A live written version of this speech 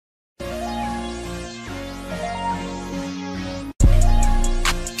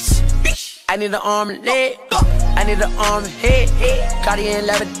I need an arm and leg. I need an arm and head. Cardi and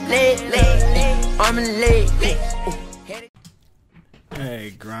leg. Arm and leg.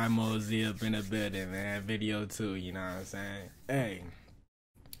 Hey, Grimo Z up in the building, man. Video 2, you know what I'm saying? Hey,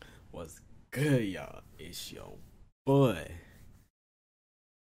 what's good, y'all? It's your boy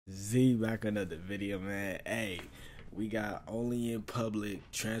Z back another video, man. Hey, we got Only in Public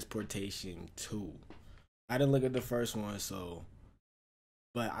Transportation 2. I didn't look at the first one,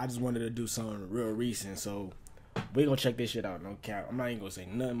 but I just wanted to do something real recent, so we gonna check this shit out, no cap. I'm not even gonna say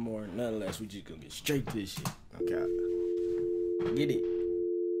nothing more, nothing less. We just gonna get straight to this shit, no cap. Get it.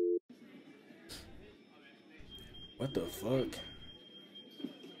 What the fuck?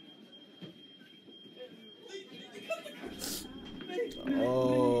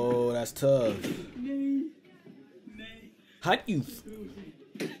 Oh, that's tough. How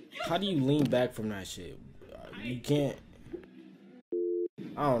do you lean back from that shit? You can't.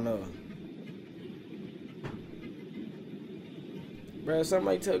 I don't know. Bro,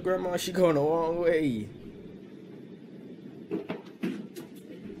 somebody tell grandma she going the wrong way.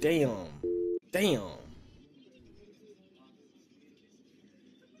 Damn.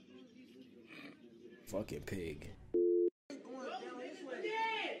 Fucking pig.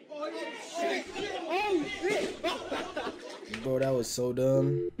 Bro, that was so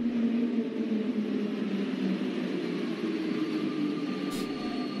dumb.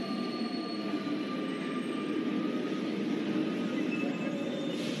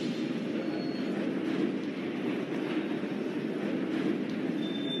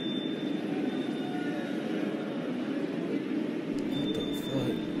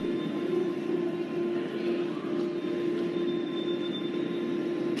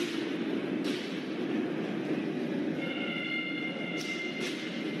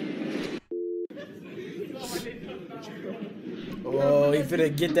 Oh, he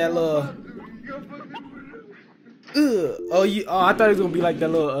finna get that little. Oh, I thought it was gonna be like that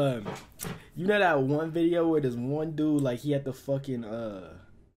little. You know that one video where there's one dude like he had the fucking it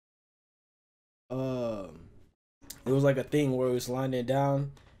was like a thing where it was sliding it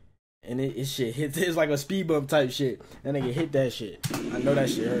down, and it shit hit. It's like a speed bump type shit. That nigga hit that shit. I know that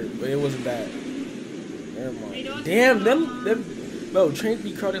shit hurt, but it wasn't bad. Never mind. Damn, them bro, trains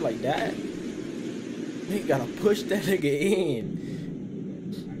be crowded like that. They gotta push that nigga in.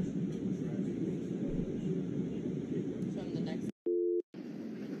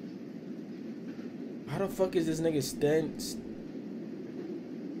 How the fuck is this nigga stand?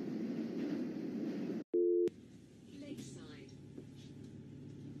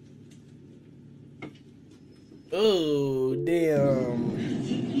 Oh, damn.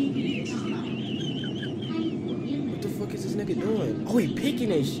 What the fuck is this nigga doing? Oh, he picking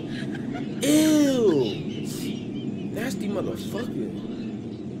this shit. Ew! Nasty motherfucker.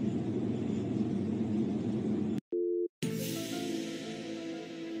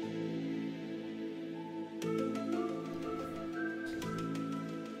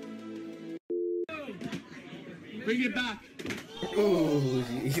 Bring it back. Ooh,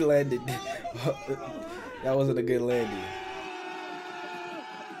 he landed. That wasn't a good landing.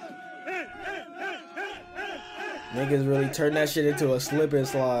 Niggas really turned that shit into a slip and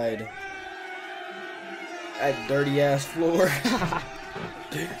slide. That dirty ass floor.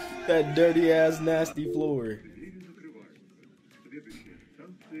 That dirty ass nasty floor.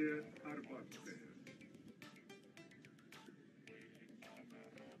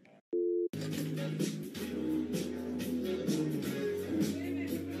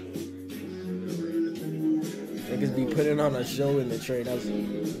 Niggas be putting on a show in the train.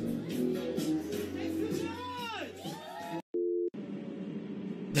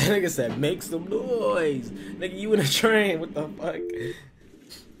 That nigga said, make some noise. Nigga, you in a train. What the fuck?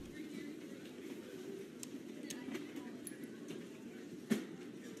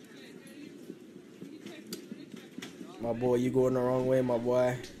 My boy, you going the wrong way, my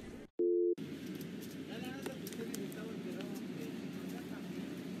boy.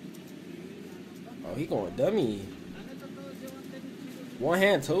 Oh, he going dummy. One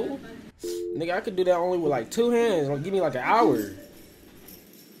hand, too? Nigga, I could do that only with like 2 hands. It'll give me like an hour.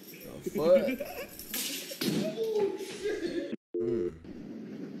 The fuck?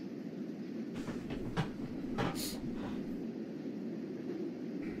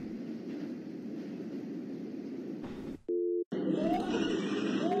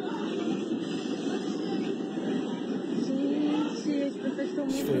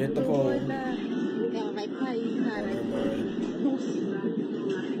 Hit the pole.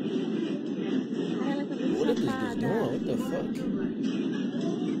 What is this bitch doing? What the fuck?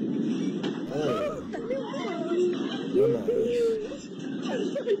 Oh.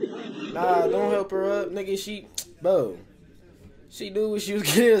 Dumbass. Nah, don't help her up, nigga. Bro, she knew what she was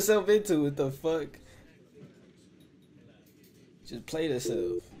getting herself into. What the fuck? Just played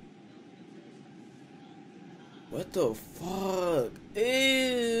herself. What the fuck? Ew,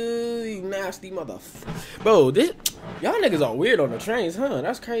 you nasty motherfucker. Bro, y'all niggas are weird on the trains, huh?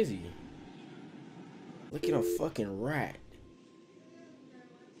 That's crazy. Look at a fucking rat.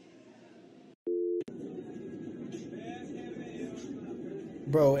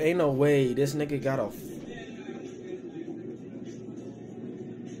 Bro, ain't no way this nigga got a...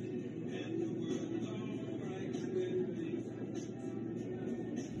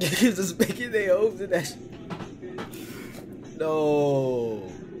 Niggas just making their hopes in that shit. No.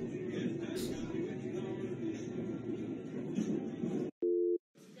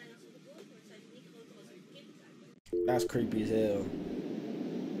 That's creepy as hell.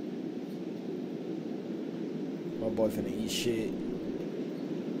 My boy finna eat shit.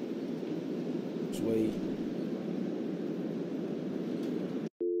 Just wait.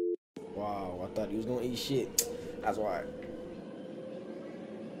 Wow, I thought he was gonna eat shit. That's why.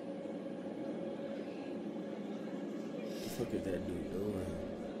 What the fuck is that dude doing?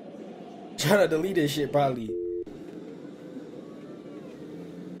 Trying to delete this shit probably.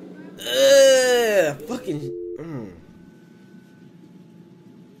 Fucking.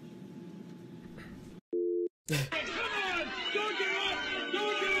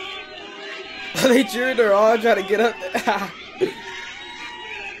 They cheered her on, trying to get up there.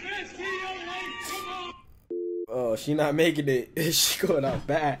 Oh, she not making it. She going out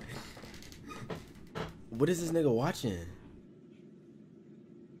bad. What is this nigga watching?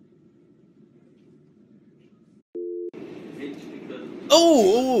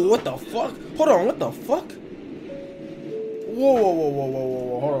 Oh, what the fuck? Hold on, what the fuck?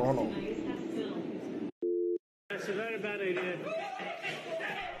 Whoa, hold on. That's a very bad idea.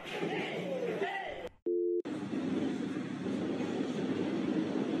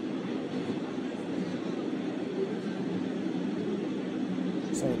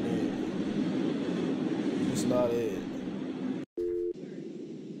 It's not it. It's not it.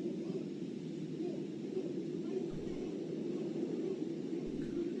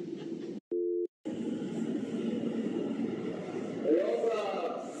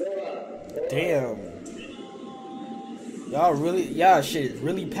 Damn. Y'all shit is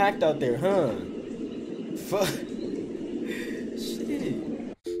really packed out there, huh? Fuck. Shit.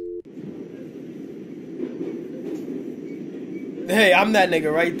 Hey, I'm that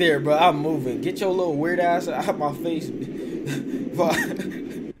nigga right there, bro. I'm moving. Get your little weird ass out of my face.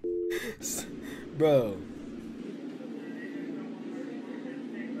 Bro.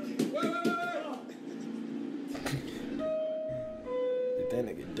 Get that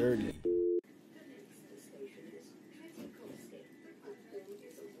nigga dirty.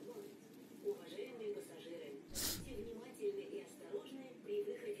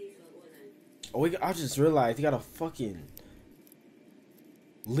 Oh, I just realized he got a fucking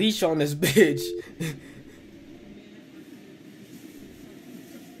leash on this bitch.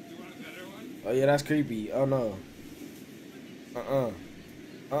 Oh yeah, that's creepy. Oh no. Oh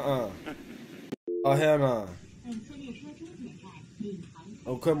hell no.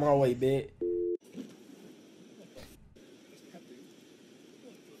 Oh, come my way, bitch.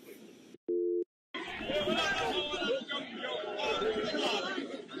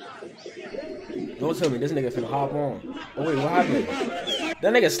 Don't tell me this nigga finna hop on. Oh wait, what happened?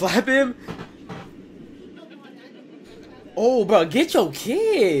 That nigga slap him? Oh, bro, get your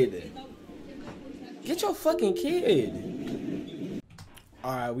kid. Get your fucking kid.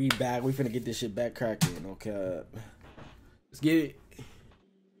 Alright, we back. We finna get this shit back cracking. Okay. Let's get it.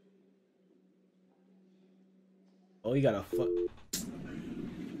 Oh, you got a fuck.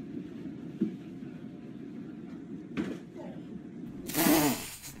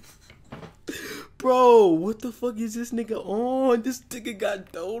 Bro, what the fuck is this nigga on? This nigga got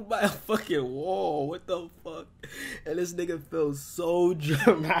thrown by a fucking wall. What the fuck? And this nigga fell so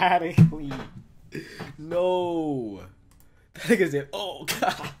dramatically. No. That nigga said, oh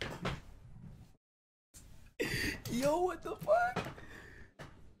god. Yo, what the fuck?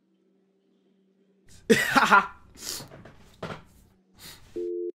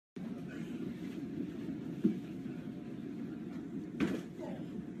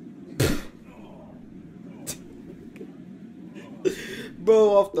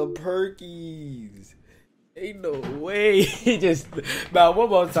 Bro, off the perkies. Ain't no way. He just, man, one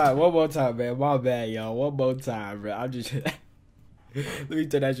more time, man. My bad, y'all. One more time, bro. I'm just, let me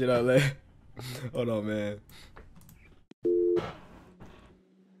turn that shit up, man. Hold on, man.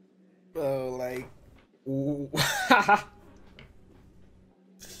 Bro, like,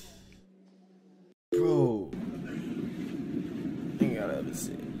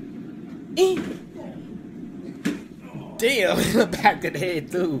 Damn, in the back of the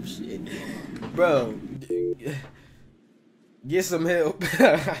head too. Shit, bro. Get some help.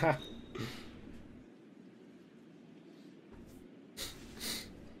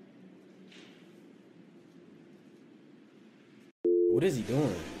 What is he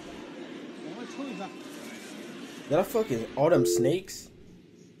doing? That fucking all them snakes,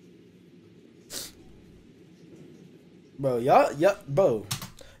 bro. Y'all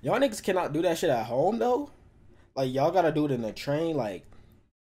niggas cannot do that shit at home though. Like y'all gotta do it in the train. Like,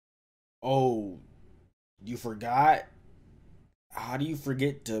 oh, you forgot. How do you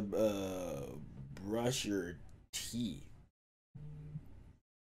forget to brush your teeth?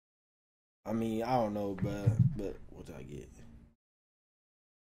 I mean, I don't know, but what did I get?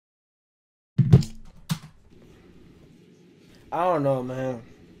 I don't know, man.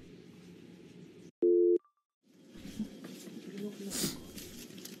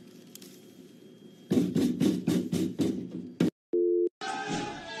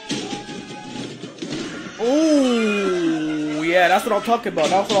 Ooh, yeah, that's what I'm talking about.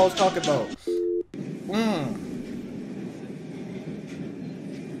 That's what I was talking about.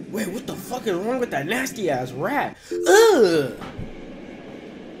 Wait, what the fuck is wrong with that nasty ass rat? Ugh.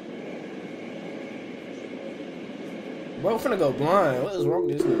 Bro, I'm finna go blind. What is wrong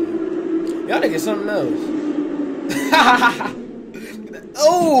with this nigga? Y'all niggas something else.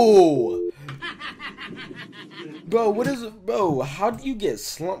 Oh! Bro, what is it? Bro, how do you get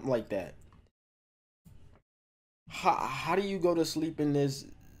slumped like that? How do you go to sleep in this?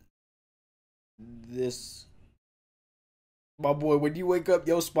 My boy, when you wake up,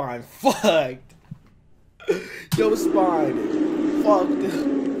 your spine fucked. Your spine is fucked.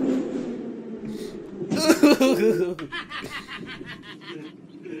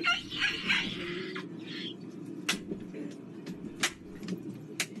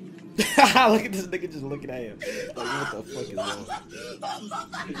 Look at this nigga just looking at him. Like, what the fuck is wrong?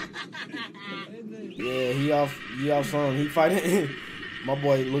 Yeah, he off song. He fighting. My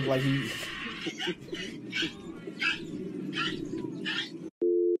boy look like he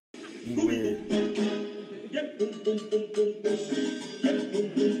weird.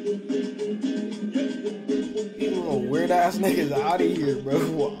 You little weird ass niggas out of here, bro.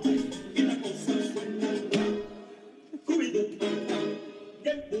 Why?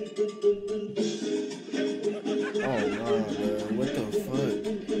 Oh no, bro. What the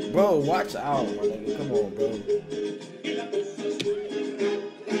fuck? Bro, watch out, my nigga. Come on, bro.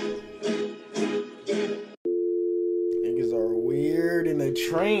 Niggas are weird in the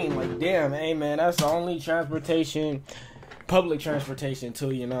train. Like, damn, hey man, that's the only transportation, public transportation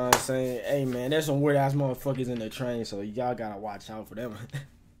too, you know what I'm saying? Hey man, there's some weird ass motherfuckers in the train, so y'all gotta watch out for them.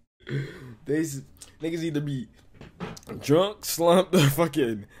 Niggas either be drunk, slumped, or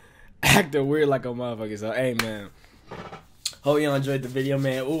fucking acting weird like a motherfucker. So hey man, hope y'all enjoyed the video,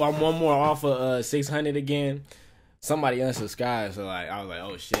 man. Ooh, I'm one more off of 600 again. Somebody unsubscribed, so like I was like,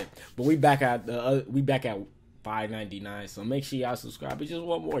 oh shit. But we back at 599. So make sure y'all subscribe. It's just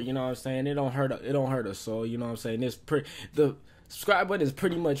one more, you know what I'm saying? It don't hurt us. So you know what I'm saying? The subscribe button is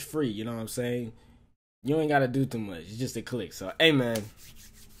pretty much free, you know what I'm saying? You ain't gotta do too much. It's just a click. So hey man,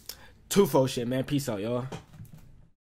 2-4 shit, man. Peace out, y'all.